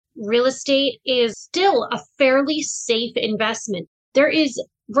real estate is still a fairly safe investment. There is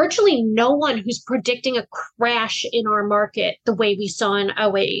virtually no one who's predicting a crash in our market the way we saw in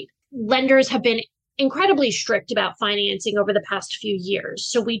 '08. Lenders have been incredibly strict about financing over the past few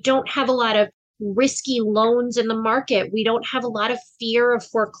years. So we don't have a lot of risky loans in the market. We don't have a lot of fear of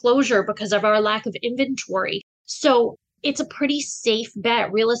foreclosure because of our lack of inventory. So it's a pretty safe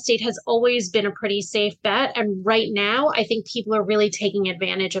bet. Real estate has always been a pretty safe bet. And right now, I think people are really taking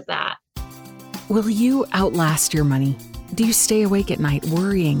advantage of that. Will you outlast your money? Do you stay awake at night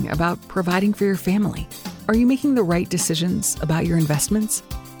worrying about providing for your family? Are you making the right decisions about your investments?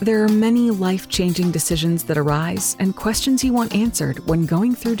 There are many life-changing decisions that arise and questions you want answered when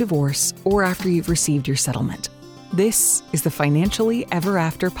going through divorce or after you've received your settlement. This is the Financially Ever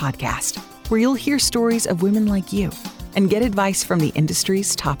After podcast, where you'll hear stories of women like you and get advice from the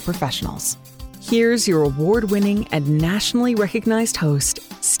industry's top professionals. Here's your award-winning and nationally recognized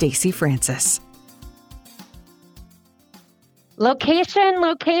host, Stacey Francis. Location,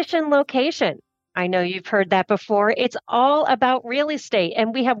 location, location. I know you've heard that before. It's all about real estate,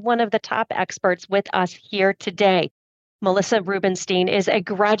 and we have one of the top experts with us here today. Melissa Rubenstein is a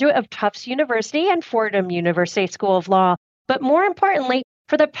graduate of Tufts University and Fordham University School of Law. But more importantly,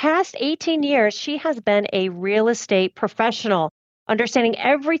 for the past 18 years, she has been a real estate professional, understanding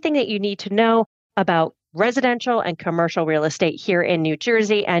everything that you need to know about residential and commercial real estate here in New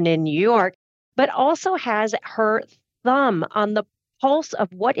Jersey and in New York, but also has her thumb on the pulse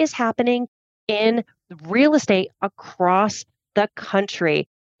of what is happening in real estate across the country.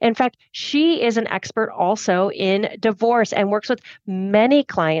 In fact, she is an expert also in divorce and works with many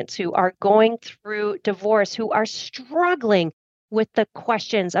clients who are going through divorce, who are struggling with the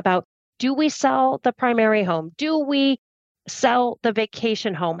questions about, do we sell the primary home? Do we sell the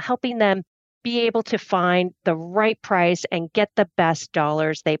vacation home? Helping them be able to find the right price and get the best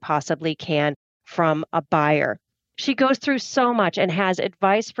dollars they possibly can from a buyer. She goes through so much and has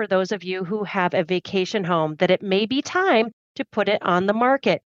advice for those of you who have a vacation home that it may be time to put it on the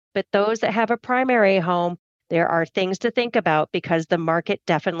market. But those that have a primary home, there are things to think about because the market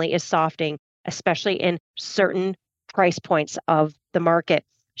definitely is softening, especially in certain price points of the market.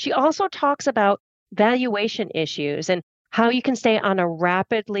 She also talks about valuation issues and how you can stay on a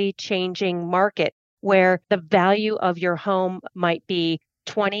rapidly changing market where the value of your home might be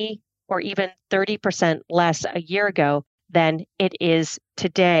 20 or even 30% less a year ago than it is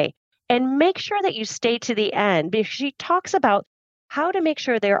today. And make sure that you stay to the end because she talks about how to make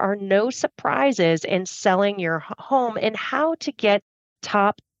sure there are no surprises in selling your home and how to get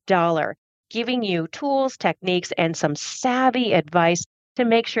top dollar, giving you tools, techniques, and some savvy advice to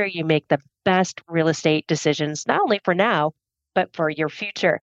make sure you make the best real estate decisions, not only for now, but for your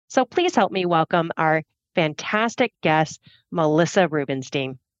future. So please help me welcome our fantastic guest, Melissa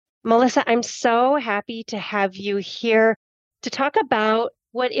Rubenstein. Melissa, I'm so happy to have you here to talk about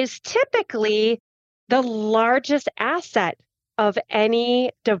what is typically the largest asset of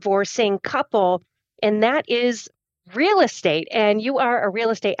any divorcing couple, and that is real estate. And you are a real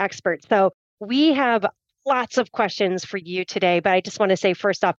estate expert. So we have lots of questions for you today, but I just want to say,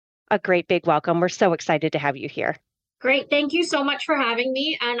 first off, a great big welcome. We're so excited to have you here. Great. Thank you so much for having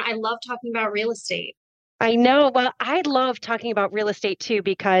me. And I love talking about real estate. I know. Well, I love talking about real estate too,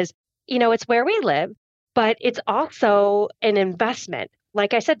 because, it's where we live, but it's also an investment.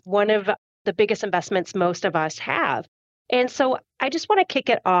 Like I said, one of the biggest investments most of us have. And so I just want to kick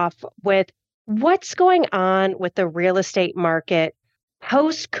it off with what's going on with the real estate market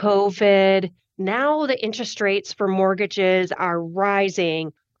post-COVID. Now the interest rates for mortgages are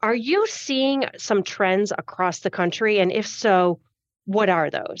rising. Are you seeing some trends across the country? And if so, what are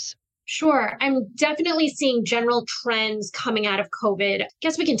those? Sure. I'm definitely seeing general trends coming out of COVID. I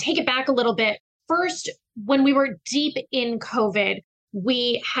guess we can take it back a little bit. First, when we were deep in COVID,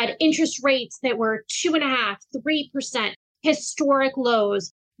 we had interest rates that were 2.5%, 3%, historic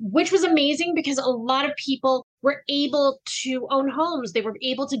lows, which was amazing because a lot of people were able to own homes. They were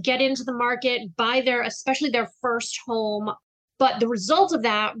able to get into the market, buy especially their first home. But the result of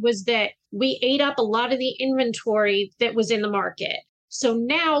that was that we ate up a lot of the inventory that was in the market. So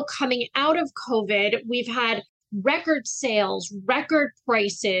now coming out of COVID, we've had record sales, record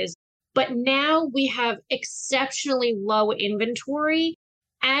prices, but now we have exceptionally low inventory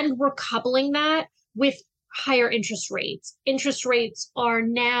and we're coupling that with higher interest rates. Interest rates are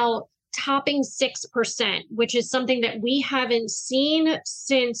now topping 6%, which is something that we haven't seen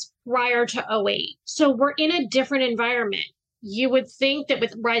since prior to '08. So we're in a different environment. You would think that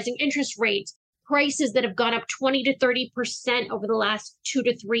with rising interest rates, prices that have gone up 20 to 30% over the last 2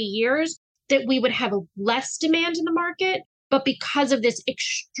 to 3 years, that we would have less demand in the market. But because of this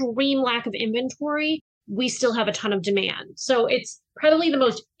extreme lack of inventory, we still have a ton of demand. So it's probably the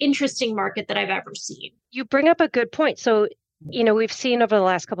most interesting market that I've ever seen. You bring up a good point. So, we've seen over the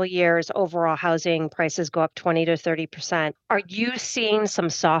last couple of years overall housing prices go up 20 to 30%. Are you seeing some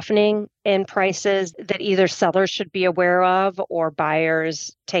softening in prices that either sellers should be aware of or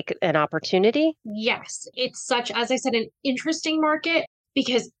buyers take an opportunity? Yes, it's such, as I said, an interesting market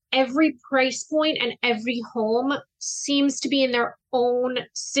because every price point and every home seems to be in their own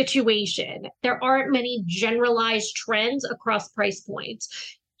situation. There aren't many generalized trends across price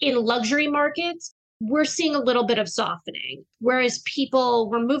points. In luxury markets, we're seeing a little bit of softening, whereas people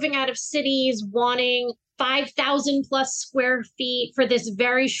were moving out of cities wanting 5,000 plus square feet for this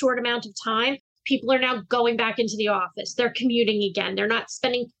very short amount of time. People are now going back into the office. They're commuting again. They're not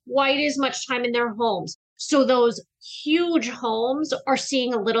spending quite as much time in their homes. So those huge homes are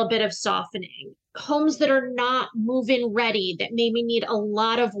seeing a little bit of softening. Homes that are not move-in ready, that maybe need a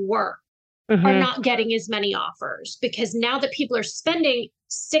lot of work, are not getting as many offers because now that people are spending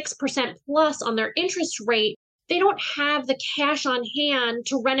 6% plus on their interest rate, they don't have the cash on hand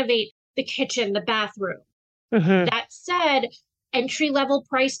to renovate the kitchen, the bathroom. That said, entry-level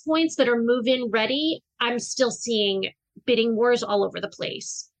price points that are move-in ready, I'm still seeing bidding wars all over the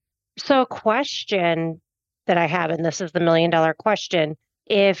place. So a question that I have, and this is the $1 million question,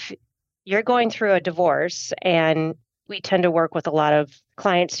 if you're going through a divorce, and we tend to work with a lot of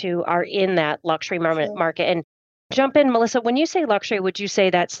clients who are in that luxury market, and jump in, Melissa, when you say luxury, would you say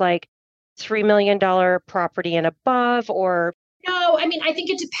that's like $3 million property and above, or? No, I mean, I think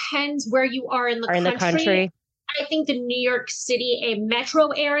it depends where you are in the country. I think the New York City, a metro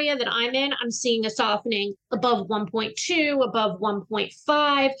area that I'm in, I'm seeing a softening above 1.2, above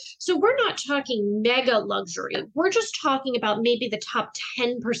 1.5. So we're not talking mega luxury. We're just talking about maybe the top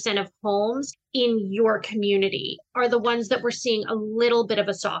 10% of homes in your community are the ones that we're seeing a little bit of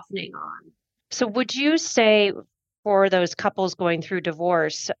a softening on. So would you say for those couples going through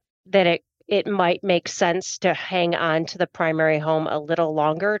divorce that it might make sense to hang on to the primary home a little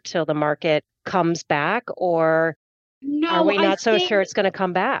longer till the market comes back, or are we not so sure it's going to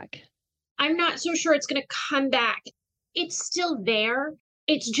come back? I'm not so sure it's going to come back. It's still there.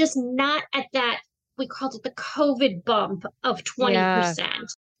 It's just not at that, we called it the COVID bump of 20%. Yeah.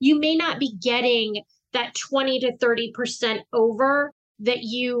 You may not be getting that 20 to 30% over that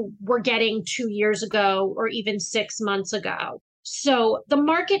you were getting 2 years ago or even 6 months ago. So the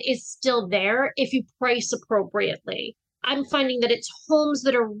market is still there if you price appropriately. I'm finding that it's homes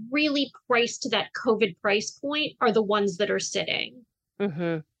that are really priced to that COVID price point are the ones that are sitting.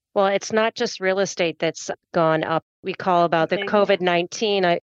 Well, it's not just real estate that's gone up. We call about the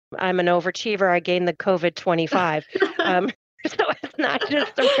COVID-19. I'm an overachiever. I gained the COVID 25. So it's not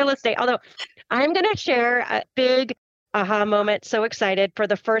just the real estate. Although I'm going to share a big aha moment. So excited. For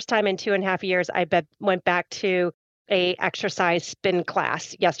the first time in 2.5 years, I went back to a exercise spin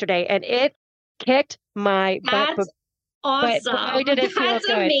class yesterday, and it kicked my butt. Awesome. Boy, did it feel That's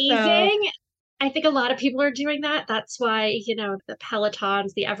good. amazing. So, I think a lot of people are doing that. That's why, the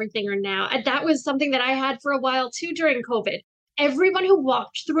Pelotons, the everything are now. And that was something that I had for a while too during COVID. Everyone who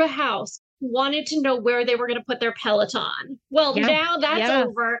walked through a house wanted to know where they were going to put their Peloton. Well, now that's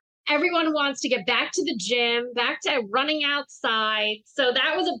over. Everyone wants to get back to the gym, back to running outside. So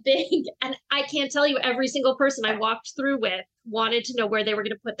that was a big, and I can't tell you every single person I walked through with wanted to know where they were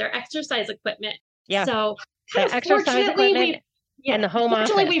going to put their exercise equipment. Yeah. So the exercise equipment and the home office.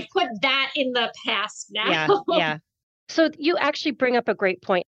 Fortunately, we've put that in the past now. Yeah. So you actually bring up a great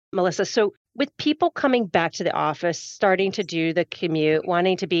point, Melissa. So with people coming back to the office, starting to do the commute,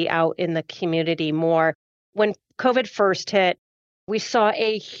 wanting to be out in the community more, when COVID first hit, we saw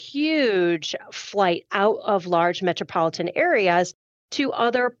a huge flight out of large metropolitan areas to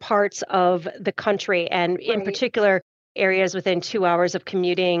other parts of the country, and in particular, areas within 2 hours of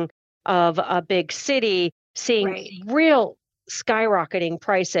commuting of a big city, seeing real skyrocketing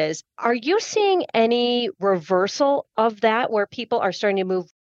prices. Are you seeing any reversal of that where people are starting to move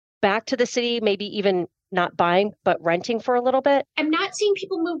back to the city, maybe even not buying, but renting for a little bit? I'm not seeing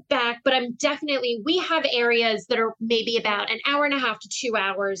people move back, but we have areas that are maybe about an hour and a half to 2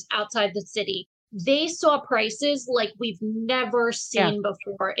 hours outside the city. They saw prices like we've never seen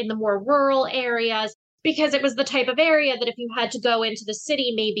before in the more rural areas, because it was the type of area that if you had to go into the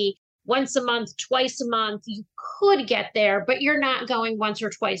city, maybe once a month, twice a month, you could get there, but you're not going once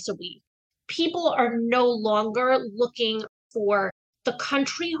or twice a week. People are no longer looking for the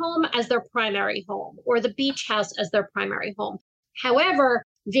country home as their primary home or the beach house as their primary home. However,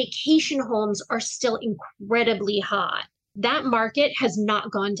 vacation homes are still incredibly hot. That market has not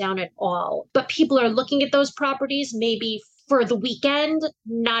gone down at all, but people are looking at those properties maybe for the weekend,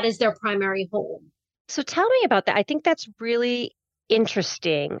 not as their primary home. So tell me about that. I think that's really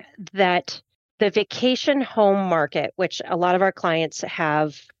interesting that the vacation home market, which a lot of our clients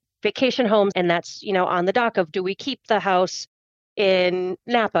have vacation homes, and that's, on the dock of, do we keep the house in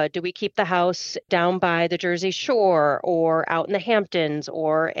Napa? Do we keep the house down by the Jersey Shore or out in the Hamptons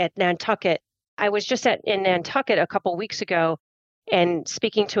or at Nantucket? I was just in Nantucket a couple weeks ago and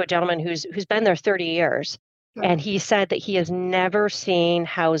speaking to a gentleman who's been there 30 years. Sure. And he said that he has never seen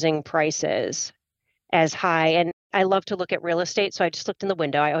housing prices as high. And I love to look at real estate. So I just looked in the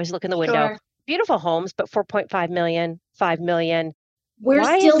window. I always look in the window. Sure. Beautiful homes, but 4.5 million, 5 million. We're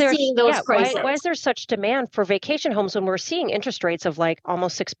still seeing those prices. Why is there such demand for vacation homes when we're seeing interest rates of like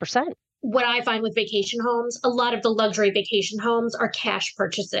almost 6%? What I find with vacation homes, a lot of the luxury vacation homes are cash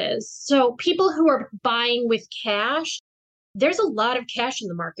purchases. So people who are buying with cash, there's a lot of cash in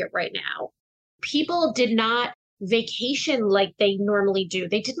the market right now. People did not vacation like they normally do.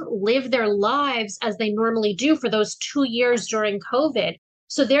 They didn't live their lives as they normally do for those 2 years during COVID.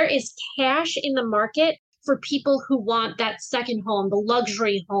 So there is cash in the market for people who want that second home, the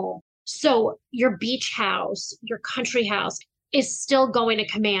luxury home. So your beach house, your country house is still going to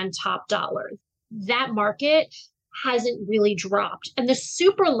command top dollar. That market hasn't really dropped. And the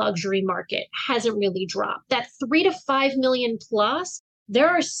super luxury market hasn't really dropped. That 3 to 5 million plus, there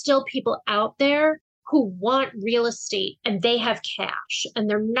are still people out there who want real estate and they have cash and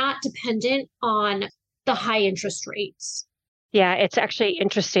they're not dependent on the high interest rates. Yeah, it's actually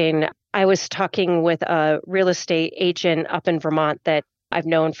interesting. I was talking with a real estate agent up in Vermont that I've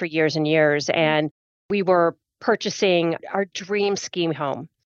known for years and years, and we were purchasing our dream scheme home.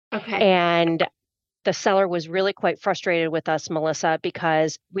 Okay. And the seller was really quite frustrated with us, Melissa,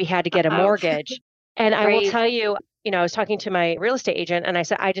 because we had to get a mortgage. And I will tell you, I was talking to my real estate agent and I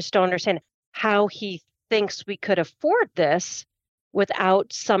said, I just don't understand how he thinks we could afford this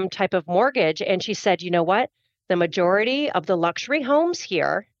without some type of mortgage. And she said, you know what? The majority of the luxury homes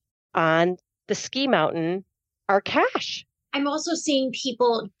here on the ski mountain are cash. I'm also seeing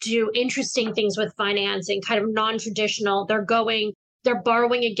people do interesting things with financing, kind of non-traditional. They're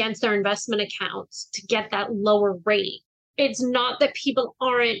borrowing against their investment accounts to get that lower rate. It's not that people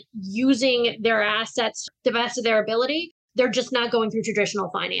aren't using their assets to the best of their ability. They're just not going through traditional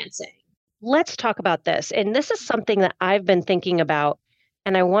financing. Let's talk about this. And this is something that I've been thinking about.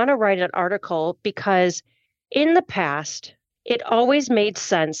 And I want to write an article because in the past, it always made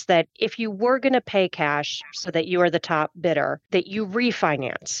sense that if you were going to pay cash so that you are the top bidder, that you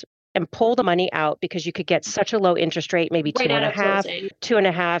refinance and pull the money out because you could get such a low interest rate, maybe Right 2.5,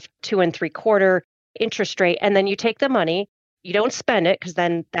 2.5, 2.75 interest rate. And then you take the money, you don't spend it because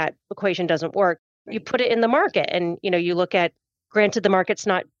then that equation doesn't work. You put it in the market and, you look at, granted, the market's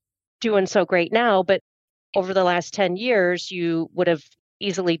not doing so great now, but over the last 10 years, you would have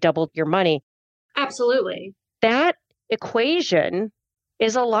easily doubled your money. Absolutely. That equation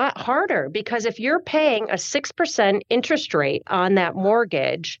is a lot harder because if you're paying a 6% interest rate on that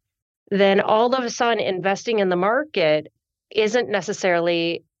mortgage, then all of a sudden investing in the market isn't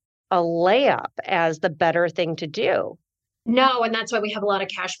necessarily a layup as the better thing to do. No, and that's why we have a lot of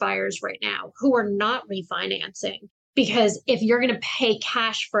cash buyers right now who are not refinancing. Because if you're going to pay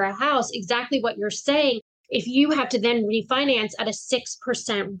cash for a house, exactly what you're saying, if you have to then refinance at a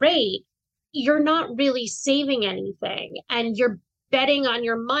 6% rate, you're not really saving anything. And you're betting on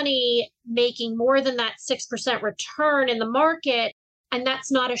your money making more than that 6% return in the market. And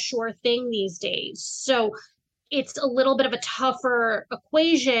that's not a sure thing these days. So it's a little bit of a tougher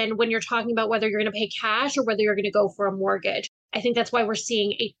equation when you're talking about whether you're going to pay cash or whether you're going to go for a mortgage. I think that's why we're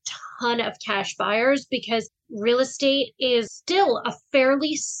seeing a ton of cash buyers because real estate is still a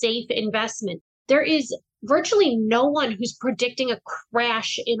fairly safe investment. There is virtually no one who's predicting a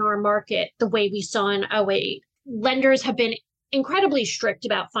crash in our market the way we saw in 2008. Lenders have been incredibly strict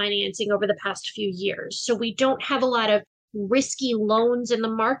about financing over the past few years. So we don't have a lot of risky loans in the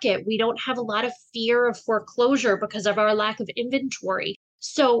market. We don't have a lot of fear of foreclosure because of our lack of inventory.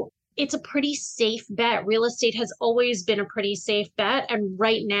 So it's a pretty safe bet. Real estate has always been a pretty safe bet. And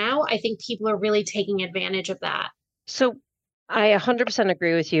right now, I think people are really taking advantage of that. So I 100%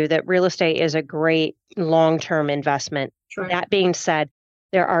 agree with you that real estate is a great long-term investment. Sure. That being said,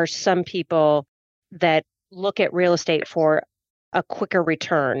 there are some people that look at real estate for a quicker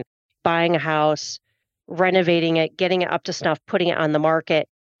return, buying a house, renovating it, getting it up to snuff, putting it on the market.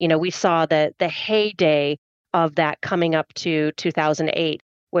 We saw the heyday of that coming up to 2008,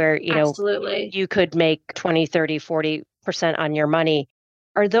 where, Absolutely. You could make 20, 30, 40% on your money.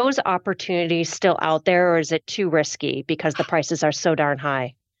 Are those opportunities still out there or is it too risky because the prices are so darn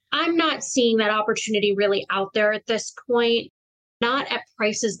high? I'm not seeing that opportunity really out there at this point, not at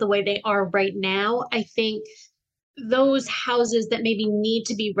prices the way they are right now. I think those houses that maybe need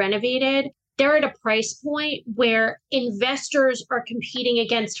to be renovated, they're at a price point where investors are competing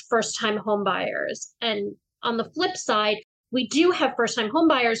against first time home buyers. And on the flip side, we do have first time home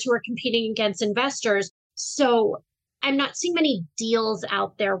buyers who are competing against investors. So I'm not seeing many deals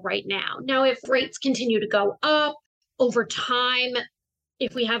out there right now. Now, if rates continue to go up over time,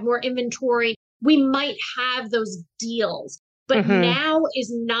 if we have more inventory, we might have those deals. But now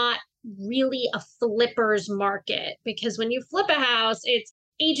is not really a flipper's market, because when you flip a house, it's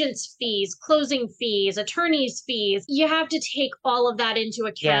agents' fees, closing fees, attorneys' fees. You have to take all of that into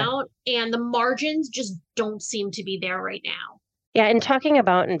account, and the margins just don't seem to be there right now. Yeah, and talking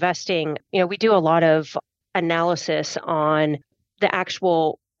about investing, we do a lot of analysis on the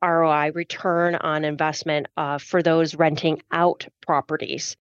actual ROI, return on investment, for those renting out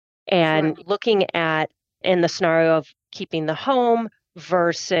properties, and looking at in the scenario of keeping the home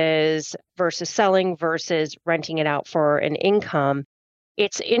versus selling versus renting it out for an income.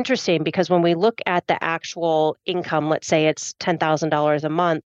 It's interesting because when we look at the actual income, let's say it's $10,000 a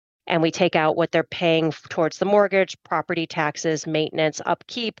month, and we take out what they're paying towards the mortgage, property taxes, maintenance,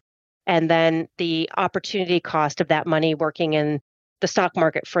 upkeep, and then the opportunity cost of that money working in the stock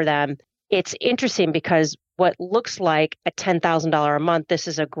market for them. It's interesting because what looks like a $10,000 a month, this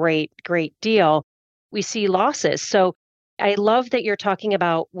is a great deal, we see losses. So I love that you're talking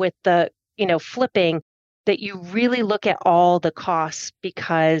about with the, flipping, that you really look at all the costs,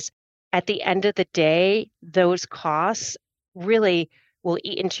 because at the end of the day, those costs really will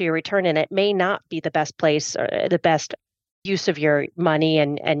eat into your return, and it may not be the best place or the best use of your money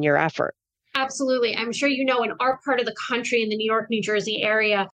and your effort. Absolutely. I'm sure in our part of the country, in the New York, New Jersey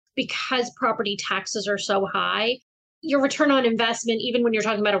area, because property taxes are so high, your return on investment, even when you're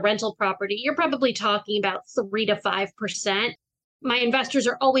talking about a rental property, you're probably talking about 3 to 5%. My investors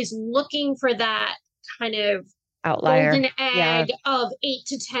are always looking for that kind of outlier, golden egg of 8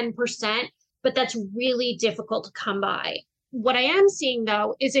 to 10%, but that's really difficult to come by. What I am seeing,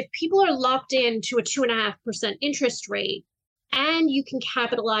 though, is if people are locked into a 2.5% interest rate, and you can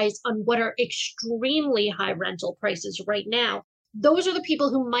capitalize on what are extremely high rental prices right now, those are the people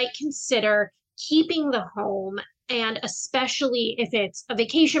who might consider keeping the home. And especially if it's a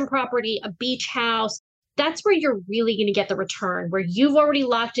vacation property, a beach house, that's where you're really going to get the return, where you've already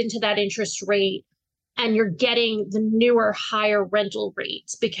locked into that interest rate and you're getting the newer, higher rental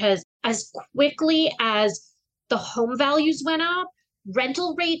rates. Because as quickly as the home values went up,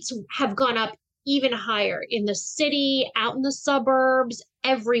 rental rates have gone up even higher in the city, out in the suburbs,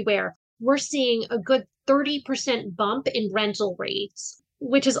 everywhere. We're seeing a good 30% bump in rental rates,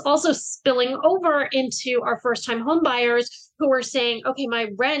 which is also spilling over into our first-time home buyers who are saying, okay, my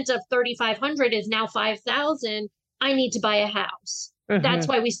rent of $3,500 is now $5,000. I need to buy a house. That's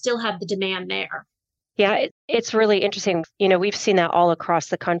why we still have the demand there. Yeah, it's really interesting. We've seen that all across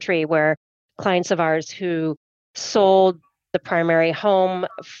the country, where clients of ours who sold the primary home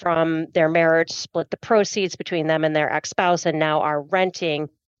from their marriage, split the proceeds between them and their ex-spouse, and now are renting.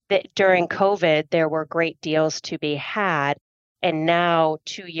 That during COVID, there were great deals to be had. And now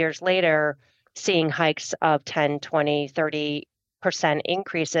 2 years later, seeing hikes of 10, 20, 30%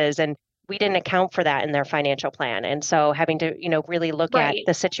 increases. And we didn't account for that in their financial plan. And so having to, really look at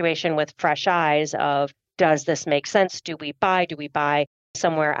the situation with fresh eyes of, does this make sense? Do we buy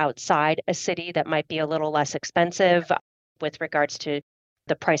somewhere outside a city that might be a little less expensive with regards to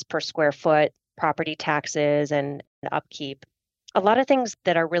the price per square foot, property taxes, and upkeep? A lot of things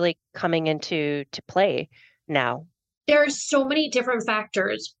that are really coming into play now. There are so many different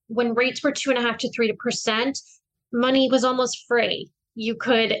factors. When rates were 2.5% to 3%, money was almost free. You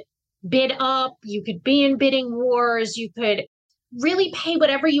could bid up, you could be in bidding wars, you could really pay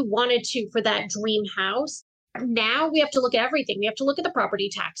whatever you wanted to for that dream house. Now we have to look at everything. We have to look at the property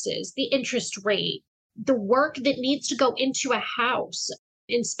taxes, the interest rate, the work that needs to go into a house.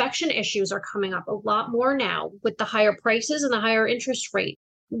 Inspection issues are coming up a lot more now with the higher prices and the higher interest rate.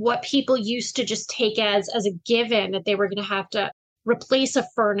 What people used to just take as a given, that they were going to have to replace a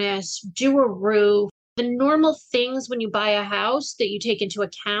furnace, do a roof, the normal things when you buy a house that you take into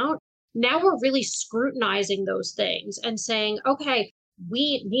account. Now we're really scrutinizing those things and saying, okay,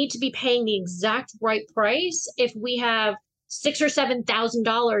 we need to be paying the exact right price if we have $6,000 or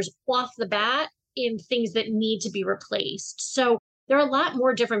 $7,000 off the bat in things that need to be replaced. So there are a lot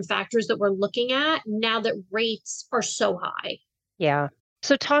more different factors that we're looking at now that rates are so high. Yeah.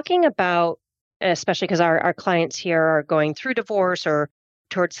 So talking about, especially because our clients here are going through divorce or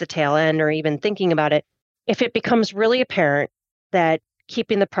towards the tail end or even thinking about it, if it becomes really apparent that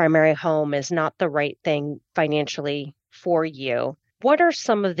keeping the primary home is not the right thing financially for you, what are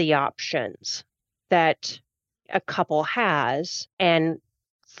some of the options that a couple has? And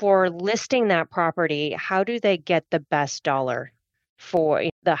for listing that property, how do they get the best dollar for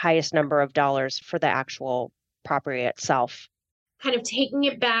the highest number of dollars for the actual property itself? Kind of taking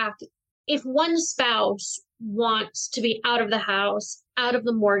it back, if one spouse wants to be out of the house, out of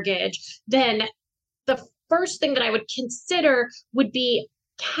the mortgage, then the first thing that I would consider would be,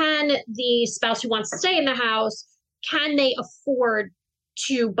 can the spouse who wants to stay in the house, can they afford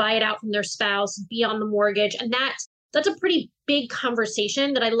to buy it out from their spouse, be on the mortgage? And that's a pretty big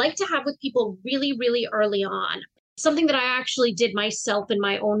conversation that I like to have with people really, really early on. Something that I actually did myself in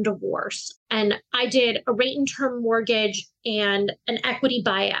my own divorce. And I did a rate and term mortgage and an equity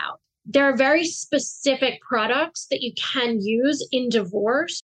buyout. There are very specific products that you can use in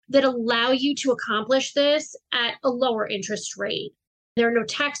divorce that allow you to accomplish this at a lower interest rate. There are no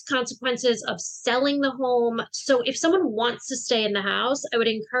tax consequences of selling the home. So if someone wants to stay in the house, I would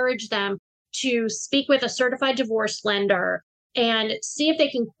encourage them to speak with a certified divorce lender and see if they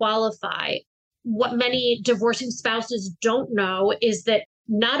can qualify. What many divorcing spouses don't know is that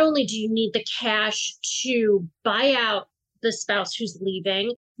not only do you need the cash to buy out the spouse who's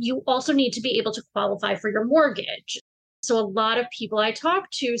leaving, you also need to be able to qualify for your mortgage. So a lot of people I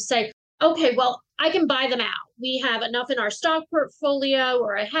talk to say, okay, well, I can buy them out. We have enough in our stock portfolio,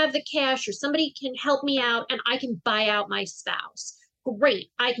 or I have the cash, or somebody can help me out and I can buy out my spouse.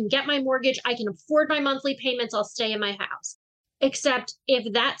 Great. I can get my mortgage. I can afford my monthly payments. I'll stay in my house. Except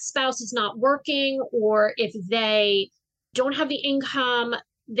if that spouse is not working, or if they don't have the income,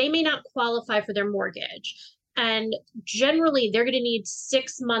 they may not qualify for their mortgage. And generally, they're going to need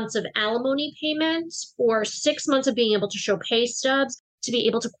 6 months of alimony payments or 6 months of being able to show pay stubs to be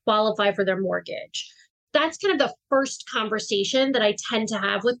able to qualify for their mortgage. That's kind of the first conversation that I tend to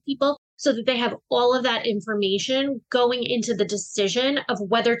have with people, so that they have all of that information going into the decision of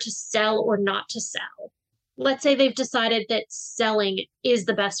whether to sell or not to sell. Let's say they've decided that selling is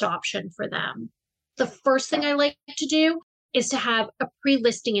the best option for them. The first thing I like to do is to have a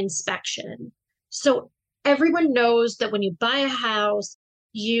pre-listing inspection. So everyone knows that when you buy a house,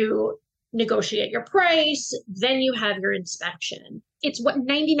 you negotiate your price, then you have your inspection. It's what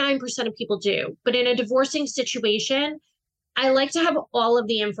 99% of people do. But in a divorcing situation, I like to have all of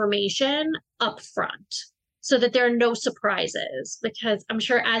the information up front so that there are no surprises. Because I'm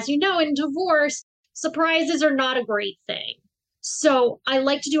sure, as you know, in divorce, surprises are not a great thing. So I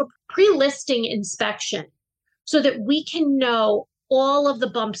like to do a pre-listing inspection so that we can know all of the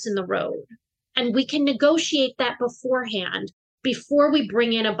bumps in the road. And we can negotiate that beforehand before we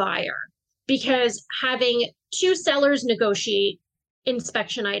bring in a buyer. Because having two sellers negotiate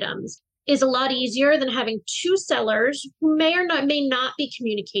inspection items is a lot easier than having two sellers who may not be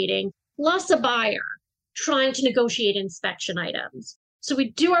communicating, plus a buyer trying to negotiate inspection items. So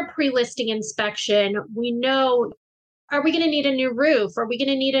we do our pre-listing inspection. We know, are we going to need a new roof? Are we going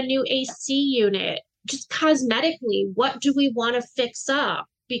to need a new AC unit? Just cosmetically, what do we want to fix up?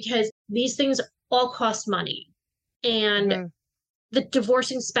 Because these things all cost money. And the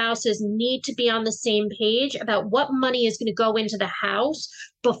divorcing spouses need to be on the same page about what money is going to go into the house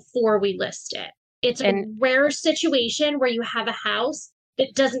before we list it. It's a rare situation where you have a house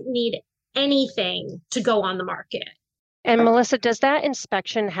that doesn't need anything to go on the market. And Melissa, does that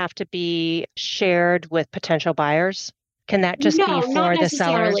inspection have to be shared with potential buyers? Can that just be for the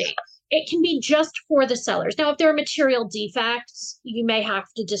sellers? It can be just for the sellers. Now, if there are material defects, you may have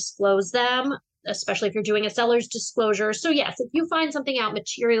to disclose them, especially if you're doing a seller's disclosure. So yes, if you find something out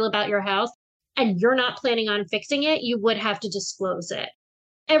material about your house and you're not planning on fixing it, you would have to disclose it.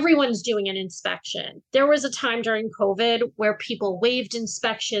 Everyone's doing an inspection. There was a time during COVID where people waived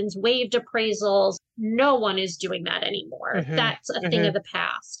inspections, waived appraisals. No one is doing that anymore. That's a thing of the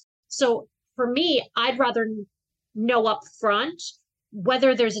past. So for me, I'd rather know up front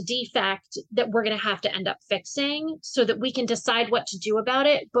whether there's a defect that we're going to have to end up fixing so that we can decide what to do about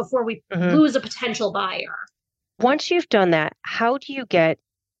it before we lose a potential buyer. Once you've done that, how do you get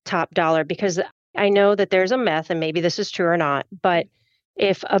top dollar? Because I know that there's a myth, and maybe this is true or not, but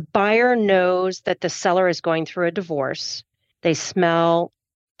if a buyer knows that the seller is going through a divorce, they smell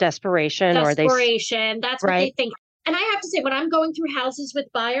desperation, that's what they think. And I have to say, when I'm going through houses with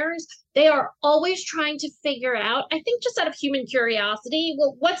buyers, they are always trying to figure out, I think just out of human curiosity,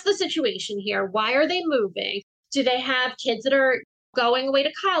 well, what's the situation here? Why are they moving? Do they have kids that are going away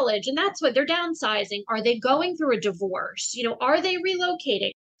to college? And that's what they're downsizing. Are they going through a divorce? Are they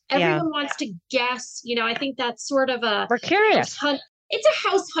relocating? Everyone wants to guess. I think that's sort of we're curious. it's a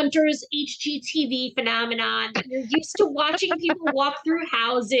House Hunters HGTV phenomenon. You're used to watching people walk through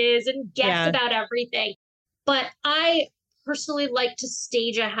houses and guess about everything. But I personally like to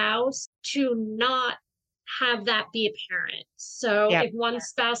stage a house to not have that be apparent. So if one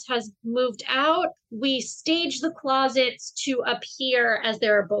spouse has moved out, we stage the closets to appear as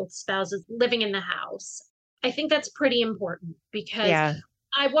there are both spouses living in the house. I think that's pretty important because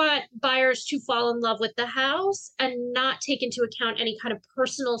I want buyers to fall in love with the house and not take into account any kind of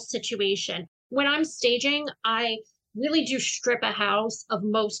personal situation. When I'm staging, I really do strip a house of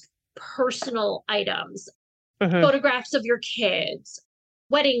most personal items, photographs of your kids,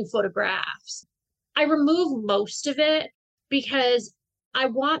 wedding photographs. I remove most of it because I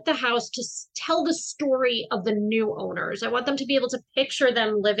want the house to tell the story of the new owners. I want them to be able to picture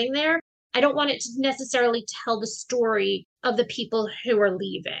them living there. I don't want it to necessarily tell the story of the people who are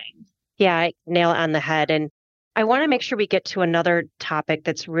leaving. Yeah, I nail it on the head. And I want to make sure we get to another topic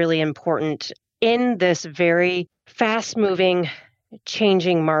that's really important in this very fast-moving,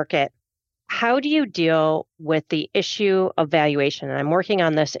 changing market. How do you deal with the issue of valuation? And I'm working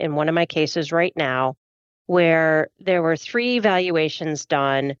on this in one of my cases right now, where there were 3 valuations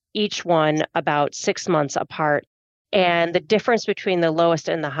done, each one about 6 months apart. And the difference between the lowest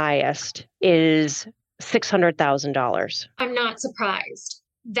and the highest is $600,000. I'm not surprised.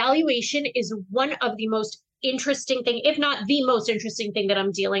 Valuation is one of the most interesting thing, if not the most interesting thing that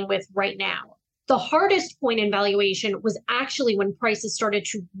I'm dealing with right now. The hardest point in valuation was actually when prices started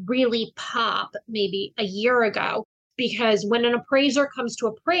to really pop maybe a year ago, because when an appraiser comes to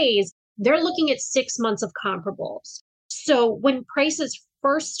appraise, they're looking at 6 months of comparables. So when prices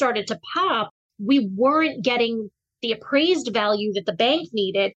first started to pop, we weren't getting the appraised value that the bank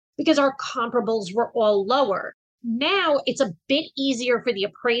needed because our comparables were all lower. Now it's a bit easier for the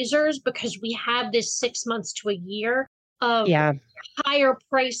appraisers because we have this 6 months to a year of higher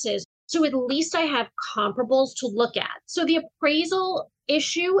prices. So at least I have comparables to look at. So the appraisal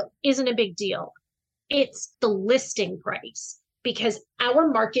issue isn't a big deal. It's the listing price because our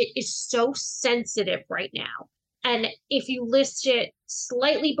market is so sensitive right now. And if you list it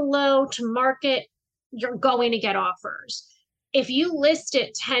slightly below to market, you're going to get offers. If you list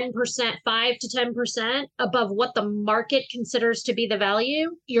it 10%, 5 to 10% above what the market considers to be the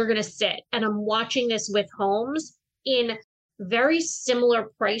value, you're going to sit. And I'm watching this with homes in very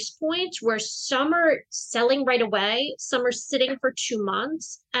similar price points where some are selling right away, some are sitting for 2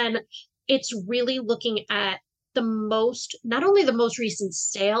 months. And it's really looking at not only the most recent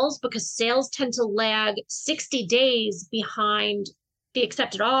sales, because sales tend to lag 60 days behind the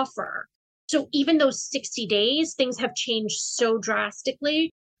accepted offer. So even those 60 days, things have changed so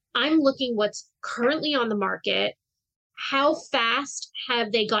drastically. I'm looking what's currently on the market. How fast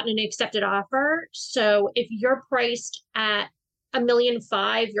have they gotten an accepted offer? So if you're priced at $1.5 million,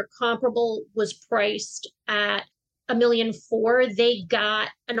 your comparable was priced at $1.4 million, they got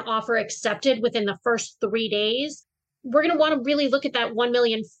an offer accepted within the first 3 days. We're going to want to really look at that $1.4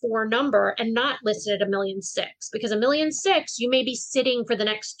 million number and not list it at $1.6 million, because $1.6 million, you may be sitting for the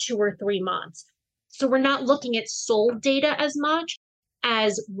next 2 or 3 months. So we're not looking at sold data as much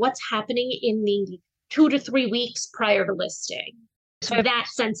as what's happening in the 2 to 3 weeks prior to listing. So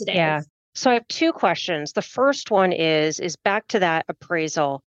that's sensitive. Yeah. So I have 2 questions. The first one is back to that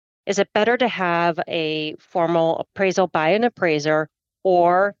appraisal. Is it better to have a formal appraisal by an appraiser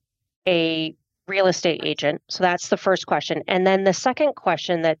or a real estate agent? So that's the first question. And then the second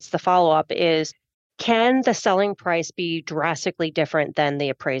question that's the follow-up is, can the selling price be drastically different than the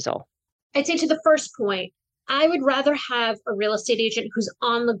appraisal? I'd say to the first point, I would rather have a real estate agent who's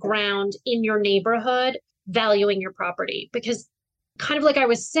on the ground in your neighborhood valuing your property, because kind of like I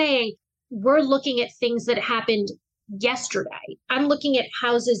was saying, we're looking at things that happened yesterday. I'm looking at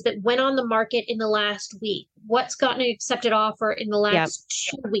houses that went on the market in the last week. What's gotten an accepted offer in the last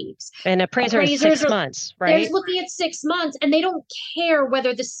 2 weeks? And appraiser is 6 months, right? They're looking at 6 months and they don't care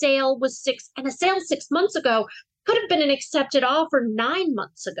whether the sale was and a sale 6 months ago could have been an accepted offer 9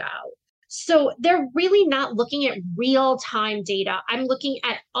 months ago. So they're really not looking at real-time data. I'm looking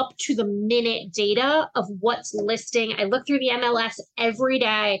at up to the minute data of what's listing. I look through the MLS every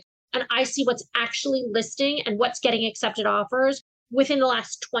day and I see what's actually listing and what's getting accepted offers within the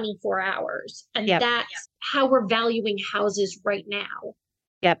last 24 hours. And that's how we're valuing houses right now.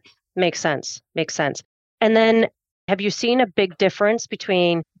 Yep. Makes sense. Makes sense. And then have you seen a big difference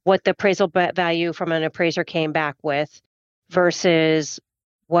between what the appraisal value from an appraiser came back with versus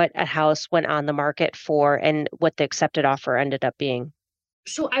what a house went on the market for and what the accepted offer ended up being?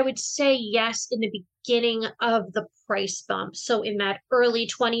 So I would say yes in the beginning of the price bump. So in that early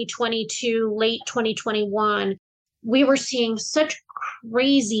 2022, late 2021, we were seeing such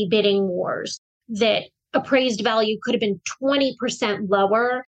crazy bidding wars that appraised value could have been 20%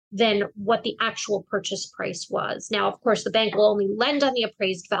 lower than what the actual purchase price was. Now, of course, the bank will only lend on the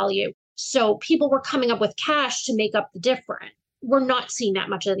appraised value. So people were coming up with cash to make up the difference. We're not seeing that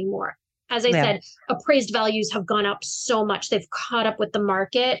much anymore. As I Yeah. said, appraised values have gone up so much. They've caught up with the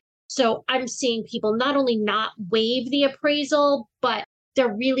market. So I'm seeing people not only not waive the appraisal, but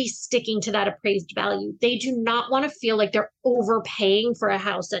they're really sticking to that appraised value. They do not want to feel like they're overpaying for a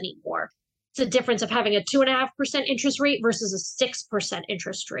house anymore. It's the difference of having a 2.5% interest rate versus a 6%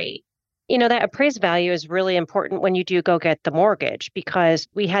 interest rate. That appraised value is really important when you do go get the mortgage, because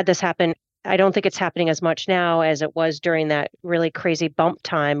we had this happen. I don't think it's happening as much now as it was during that really crazy bump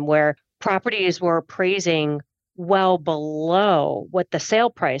time where properties were appraising well below what the sale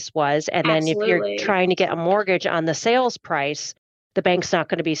price was. And then if you're Absolutely. trying to get a mortgage on the sales price, the bank's not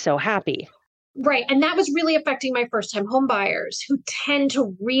going to be so happy. Right. And that was really affecting my first time home buyers who tend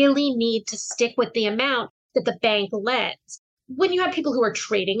to really need to stick with the amount that the bank lends. When you have people who are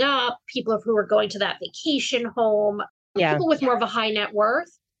trading up, people who are going to that vacation home, Yeah. people with more of a high net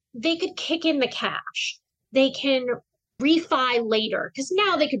worth, they could kick in the cash. They can refi later because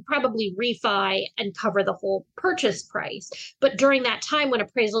now they could probably refi and cover the whole purchase price. But during that time when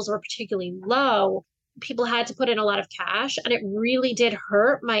appraisals were particularly low, people had to put in a lot of cash, and it really did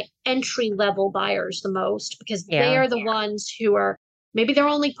hurt my entry level buyers the most because they Yeah. are the ones who are maybe they're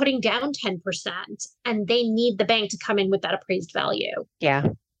only putting down 10% and they need the bank to come in with that appraised value. Yeah.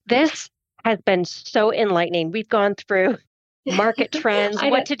 This has been so enlightening. We've gone through market trends, I know,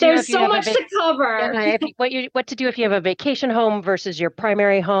 what to do there's if you so have much to cover. what to do if you have a vacation home versus your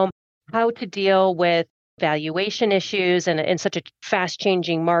primary home, how to deal with valuation issues in such a fast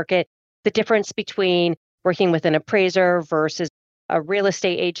changing market, the difference between working with an appraiser versus a real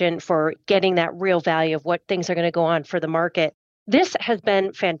estate agent for getting that real value of what things are going to go on for the market. This has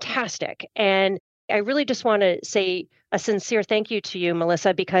been fantastic. And I really just want to say a sincere thank you to you,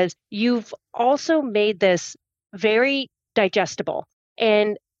 Melissa, because you've also made this very digestible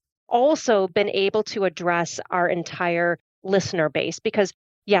and also been able to address our entire listener base. Because,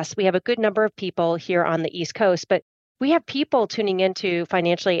 yes, we have a good number of people here on the East Coast, but we have people tuning into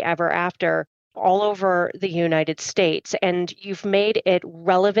Financially Ever After all over the United States. And you've made it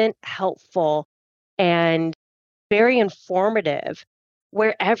relevant, helpful, and very informative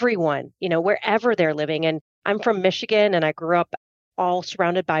wherever they're living. And I'm from Michigan and I grew up all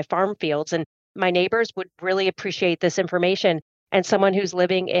surrounded by farm fields, and my neighbors would really appreciate this information. And someone who's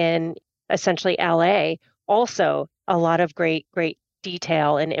living in essentially LA, also a lot of great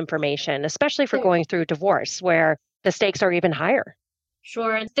detail and information, especially for Yeah. going through divorce where the stakes are even higher.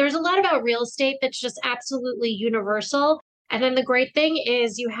 Sure. And there's a lot about real estate that's just absolutely universal. And then the great thing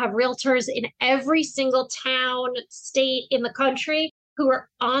is you have realtors in every single town, state in the country who are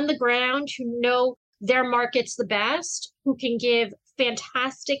on the ground, who know their markets the best, who can give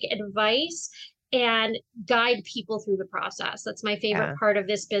fantastic advice and guide people through the process. That's my favorite Yeah. part of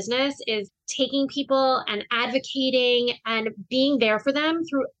this business is taking people and advocating and being there for them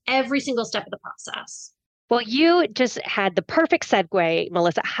through every single step of the process. Well, you just had the perfect segue,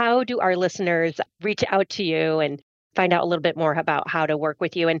 Melissa. How do our listeners reach out to you and find out a little bit more about how to work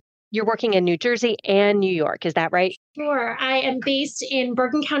with you? And you're working in New Jersey and New York, is that right? Sure. I am based in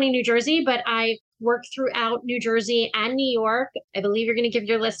Bergen County, New Jersey, but I work throughout New Jersey and New York. I believe you're going to give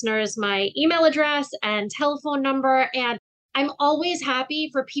your listeners my email address and telephone number. And I'm always happy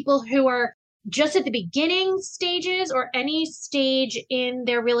for people who are just at the beginning stages or any stage in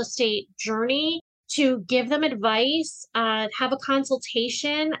their real estate journey to give them advice, have a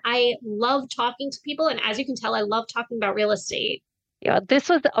consultation. I love talking to people. And as you can tell, I love talking about real estate. Yeah, this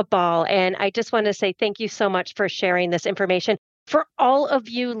was a ball. And I just want to say thank you so much for sharing this information. For all of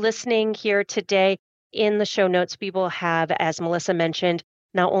you listening here today, in the show notes, we will have, as Melissa mentioned,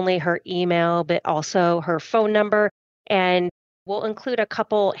 not only her email, but also her phone number. And we'll include a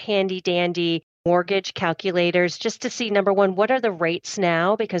couple handy dandy mortgage calculators just to see, number one, what are the rates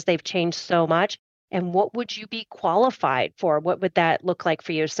now because they've changed so much? And what would you be qualified for? What would that look like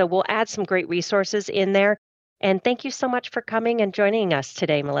for you? So we'll add some great resources in there. And thank you so much for coming and joining us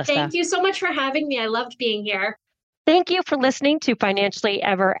today, Melissa. Thank you so much for having me. I loved being here. Thank you for listening to Financially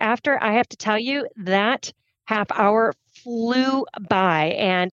Ever After. I have to tell you that half hour flew by,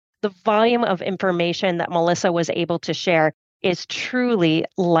 and the volume of information that Melissa was able to share is truly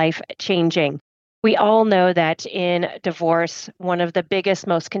life-changing. We all know that in divorce, one of the biggest,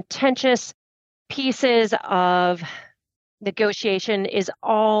 most contentious pieces of negotiation is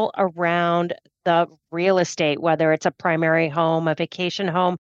all around the real estate, whether it's a primary home, a vacation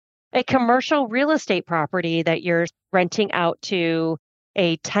home, a commercial real estate property that you're renting out to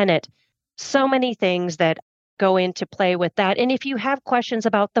a tenant. So many things that go into play with that. And if you have questions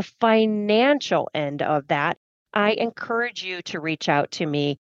about the financial end of that, I encourage you to reach out to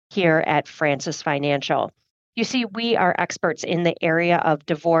me here at Francis Financial. You see, we are experts in the area of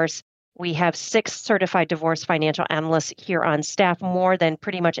divorce. We have 6 certified divorce financial analysts here on staff, more than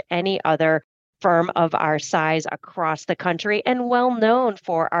pretty much any other firm of our size across the country, and well known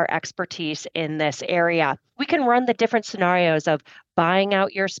for our expertise in this area. We can run the different scenarios of buying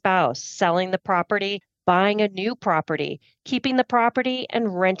out your spouse, selling the property, buying a new property, keeping the property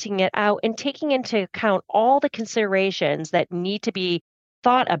and renting it out, and taking into account all the considerations that need to be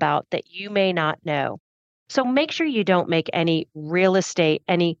thought about that you may not know. So make sure you don't make any real estate,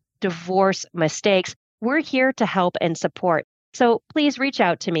 any divorce mistakes. We're here to help and support. So please reach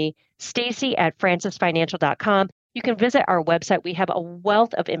out to me, Stacy at francisfinancial.com. You can visit our website. We have a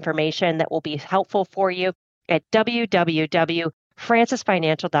wealth of information that will be helpful for you at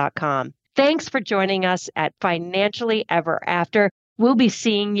www.francisfinancial.com. Thanks for joining us at Financially Ever After. We'll be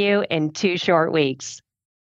seeing you in 2 short weeks.